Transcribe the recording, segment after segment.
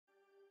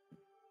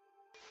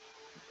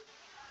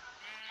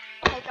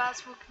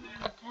guys, welcome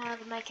to how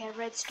to make a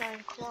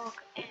redstone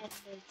clock, and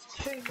the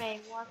two main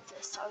ones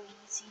are so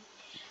easy.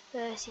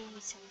 First you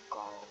need some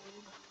gold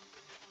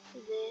for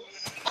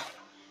this.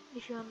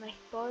 If you want to make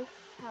both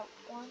at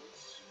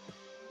once,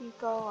 you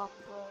go up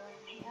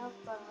around here,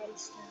 we've got a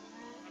redstone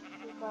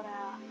there, we've got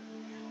our,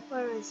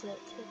 where is it,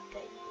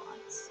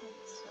 daylight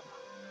sensor.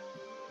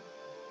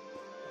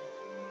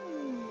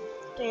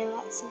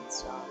 Daylight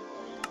sensor.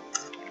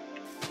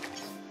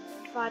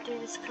 If I do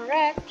this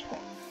correct,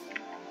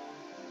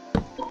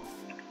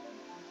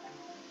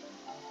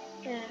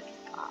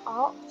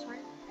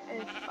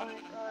 if I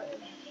go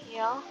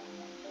here,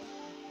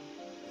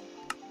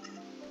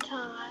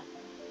 time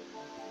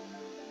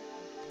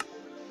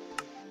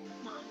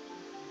 9,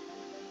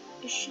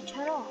 it should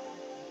turn off.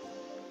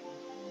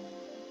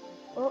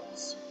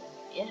 Oops,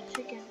 yet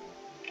again.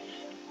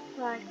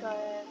 If I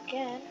go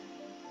again,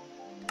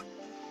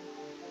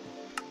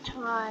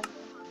 time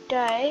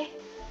day,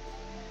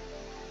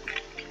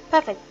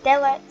 perfect,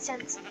 daylight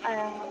sense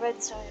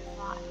redstone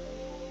light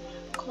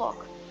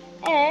clock.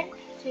 And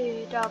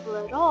to double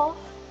it off,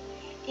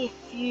 if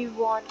you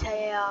want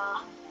a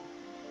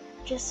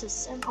just a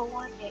simple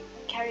one, you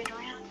can carry it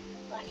around.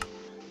 Like,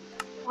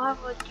 why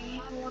would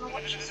you even want to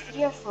watch this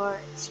video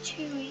for? It's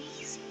too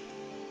easy.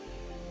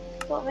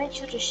 But make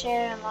sure to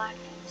share and like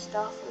and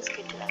stuff. Let's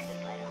get to that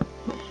bit later.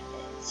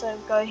 So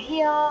we go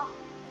here.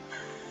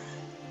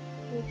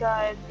 We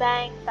go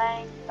bang,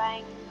 bang,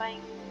 bang,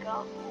 bang.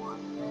 Got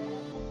one there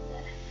and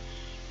there.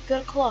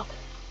 Got a clock.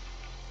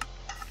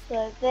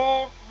 So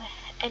there.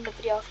 End the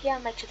video off here.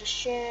 Make sure to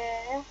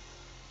share,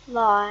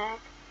 like,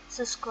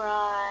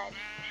 subscribe,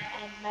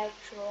 and make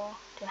sure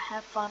to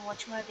have fun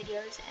watching my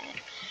videos, and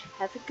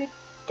have a good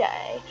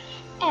day,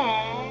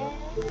 and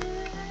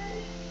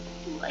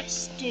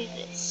let's do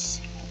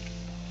this.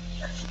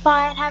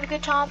 Bye and have a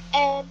good time,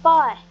 and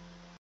bye.